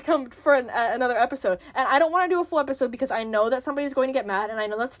to come for another episode. And I don't want to do a full episode because I know that somebody's going to get mad, and I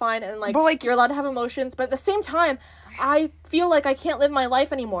know that's fine, and, like, but, like, you're allowed to have emotions. But at the same time, I feel like I can't live my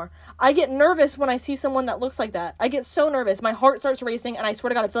life anymore. I get nervous when I see someone that looks like that. I get so nervous. My heart starts racing, and I swear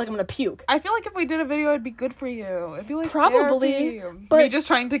to God, I feel like I'm going to puke. I feel like if we did a video, it'd be good for you. It'd be like probably, therapy. But... Me just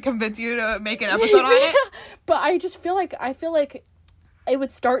trying to convince you to make an episode on it? But I just feel like... it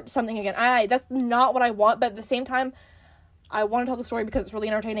would start something again. That's not what I want, but at the same time, I want to tell the story because it's really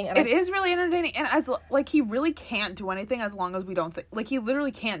entertaining. And it is really entertaining, and as like he really can't do anything as long as we don't say, like, he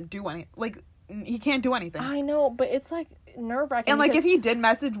literally can't do any, like, he can't do anything. I know, but it's like nerve-wracking. And like if he did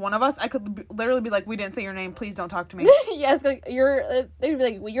message one of us, I could literally be like, we didn't say your name, please don't talk to me. Yes, like they'd be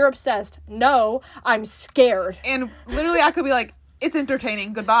like, well, you're obsessed. No, I'm scared. And literally I could be like, it's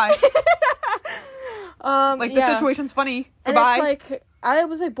entertaining, goodbye. Like, the situation's funny, goodbye. And it's like, I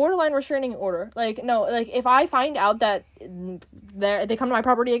was like, borderline restraining order. Like, no, like, if I find out that they come to my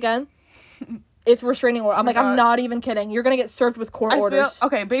property again, it's restraining order. I'm like, I'm not even kidding. You're gonna get served with court orders.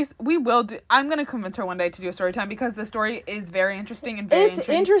 We will do... I'm gonna convince her one day to do a story time because the story is very interesting and very It's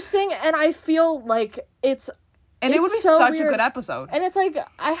interesting, and I feel like it's... And it would be so such weird. A good episode. And it's like,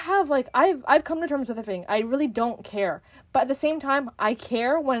 I've come to terms with everything. I really don't care. But at the same time, I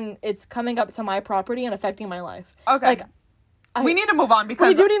care when it's coming up to my property and affecting my life. Okay. Like, we need to move on because...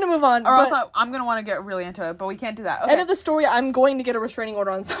 We do need to move on. Or else I'm going to want to get really into it, but we can't do that. Okay. End of the story, I'm going to get a restraining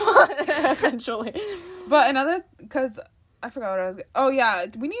order on someone eventually. But another... Because I forgot what I was... Oh, yeah.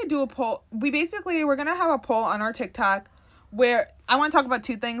 We need to do a poll. We're going to have a poll on our TikTok where... I want to talk about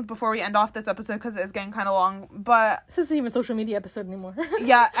two things before we end off this episode because it's getting kind of long, but... This isn't even a social media episode anymore.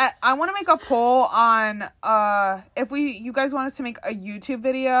 Yeah, I want to make a poll on if you guys want us to make a YouTube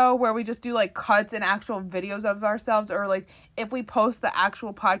video where we just do, like, cuts and actual videos of ourselves, or, like, if we post the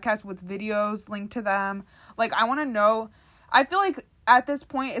actual podcast with videos linked to them. Like, I want to know... I feel like at this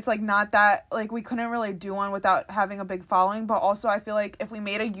point, it's, like, not that... Like, we couldn't really do one without having a big following, but also I feel like if we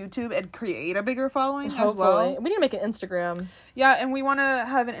made a YouTube, it'd create a bigger following as well. We need to make an Instagram. Yeah, and we want to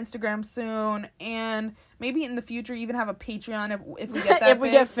have an Instagram soon, and maybe in the future even have a Patreon if we get that if we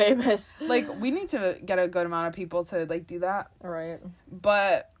get famous. Like, we need to get a good amount of people to, like, do that. All right.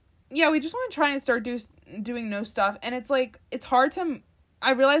 But, yeah, we just want to try and start doing new stuff, and it's, like, it's hard to...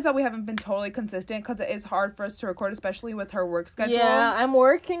 I realize that we haven't been totally consistent because it is hard for us to record, especially with her work schedule. Yeah, I'm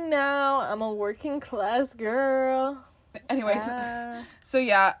working now. I'm a working class girl. Anyways, so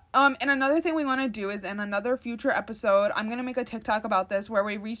yeah, and another thing we want to do is in another future episode, I'm going to make a TikTok about this where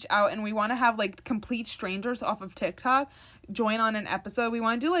we reach out and we want to have, like, complete strangers off of TikTok join on an episode. We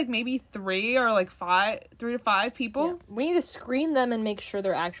want to do, like, maybe 3 to 5 people. Yeah. We need to screen them and make sure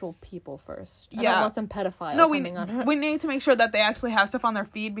they're actual people first. I don't want some pedophile coming on. We need to make sure that they actually have stuff on their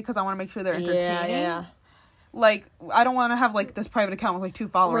feed because I want to make sure they're entertaining. Yeah. Like, I don't want to have, like, this private account with, like, 2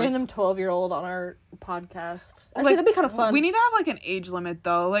 followers. Random 12-year-old on our podcast. Actually, like, that'd be kind of fun. We need to have, like, an age limit,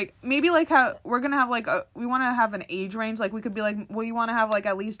 though. Like, maybe, like, how we're gonna have, like, we want to have an age range. Like, we could be, like, well, you want to have, like,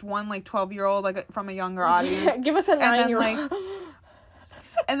 at least one, like, 12-year-old, like, from a younger audience. Give us a 9-year-old.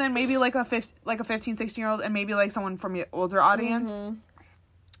 And then maybe, like, a 15, 16-year-old, and maybe, like, someone from the older audience. Mm-hmm.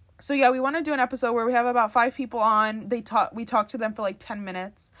 So, yeah, we want to do an episode where we have about 5 people on. We talk to them for, like, 10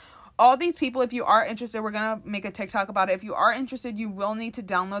 minutes. All these people, if you are interested, we're going to make a TikTok about it. If you are interested, you will need to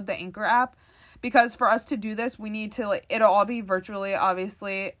download the Anchor app. Because for us to do this, we need to, like, it'll all be virtually,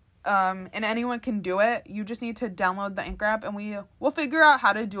 obviously. And anyone can do it. You just need to download the Anchor app, and we'll figure out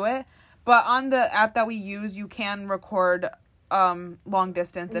how to do it. But on the app that we use, you can record long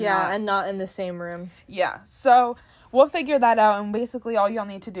distance. And not in the same room. Yeah, so... We'll figure that out, and basically all y'all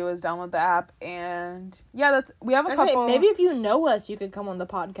need to do is download the app, and yeah, we have a couple... Maybe if you know us, you could come on the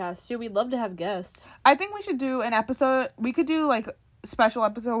podcast, too. We'd love to have guests. I think we should do an episode. We could do, like, a special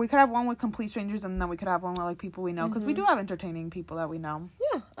episode. We could have one with complete strangers, and then we could have one with, like, people we know, because we do have entertaining people that we know.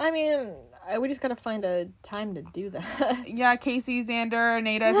 Yeah, I mean, we just gotta find a time to do that. Yeah, Casey, Xander,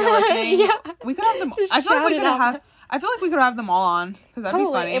 Nada, if you're listening. Yeah. We could have them... I feel like we could have them all on, because that'd be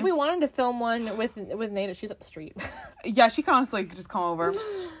funny. If we wanted to film one with Nada, she's up the street. Yeah, she can honestly just come over.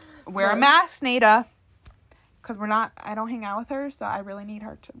 Wear a mask, Nada. because I don't hang out with her, so I really need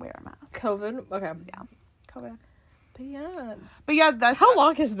her to wear a mask. COVID? Okay. Yeah. COVID. But yeah, that's... How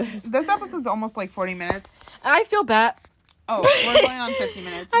long is this? This episode's almost, 40 minutes. I feel bad. Oh, we're going on 50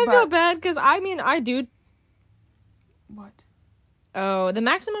 minutes. I feel bad, because, I do... What? Oh, the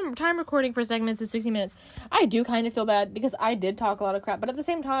maximum time recording for segments is 60 minutes. I do kind of feel bad, because I did talk a lot of crap, but at the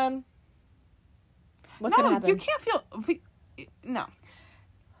same time... What's gonna happen? You can't feel... No.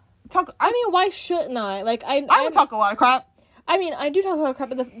 Why shouldn't I? I would talk a lot of crap. I do talk a lot of crap,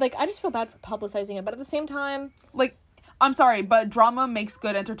 but I just feel bad for publicizing it. But at the same time, I'm sorry, but drama makes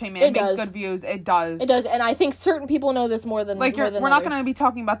good entertainment. It makes good views. It does. It does, and I think certain people know this more than we're others. not going to be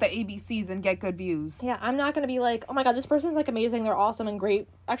talking about the ABCs and get good views. Yeah, I'm not going to be like, oh my god, this person's amazing. They're awesome and great.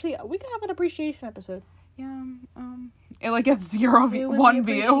 Actually, we could have an appreciation episode. Yeah. It gets 1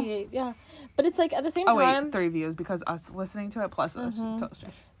 view. Yeah, but it's at the same time. Oh wait, 3 views because us listening to it plus us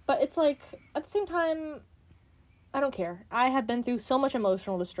toasters. But it's at the same time, I don't care. I have been through so much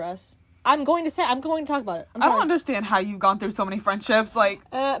emotional distress. I'm going to talk about it. I don't understand how you've gone through so many friendships.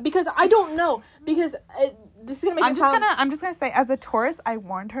 Because I don't know. Because this is gonna make I'm just gonna say, as a Taurus, I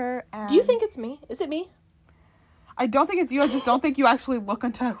warned her. And do you think it's me? Is it me? I don't think it's you. I just don't think you actually look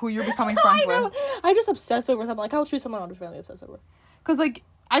into who you're becoming friends with. I just obsess over something. I'll choose someone I'll just really obsess over. Because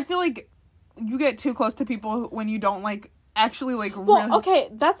I feel like you get too close to people when you don't actually well, okay,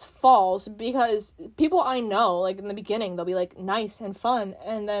 that's false, because people I know in the beginning they'll be nice and fun,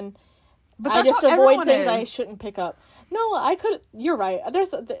 and then I just avoid things I shouldn't pick up. No, you're right.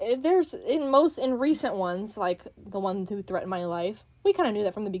 There's in recent ones, the one who threatened my life, we kind of knew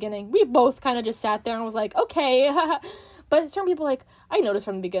that from the beginning. We both kind of just sat there and was okay. But certain people I noticed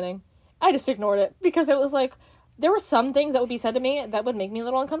from the beginning, I just ignored it, because it was there were some things that would be said to me that would make me a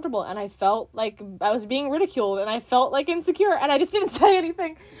little uncomfortable, and I felt like I was being ridiculed, and I felt insecure, and I just didn't say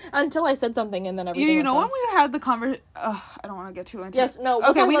anything until I said something, and then everything was when we had the conversation... I don't want to get too into it. Yes, no,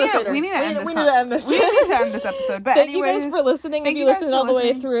 okay, we need to end this. We need to end this. We need to end this episode, but thank you guys for listening. If you listened all the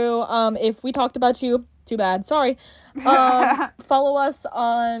way through, if we talked about you, too bad. Sorry. Follow us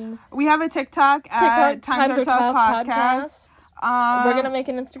on... We have a TikTok at Times Are Tough Podcast. We're gonna make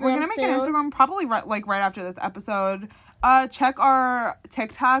an Instagram probably right after this episode. Check our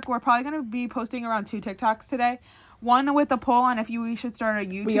TikTok. We're probably gonna be posting around 2 TikToks today. One with the poll on if we should start a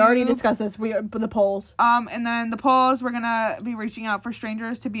YouTube. We already discussed this. The polls. And then the polls, we're gonna be reaching out for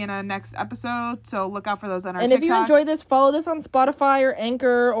strangers to be in a next episode. So look out for those on our TikTok. And if you enjoy this, follow this on Spotify or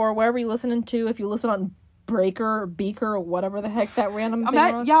Anchor or wherever you're listening to. If you listen on Breaker or Beaker or whatever the heck that random thing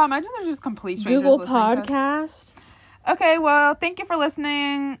was. Yeah, imagine there's just complete strangers. Google Podcast. Okay, well, thank you for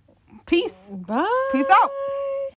listening. Peace. Bye. Peace out.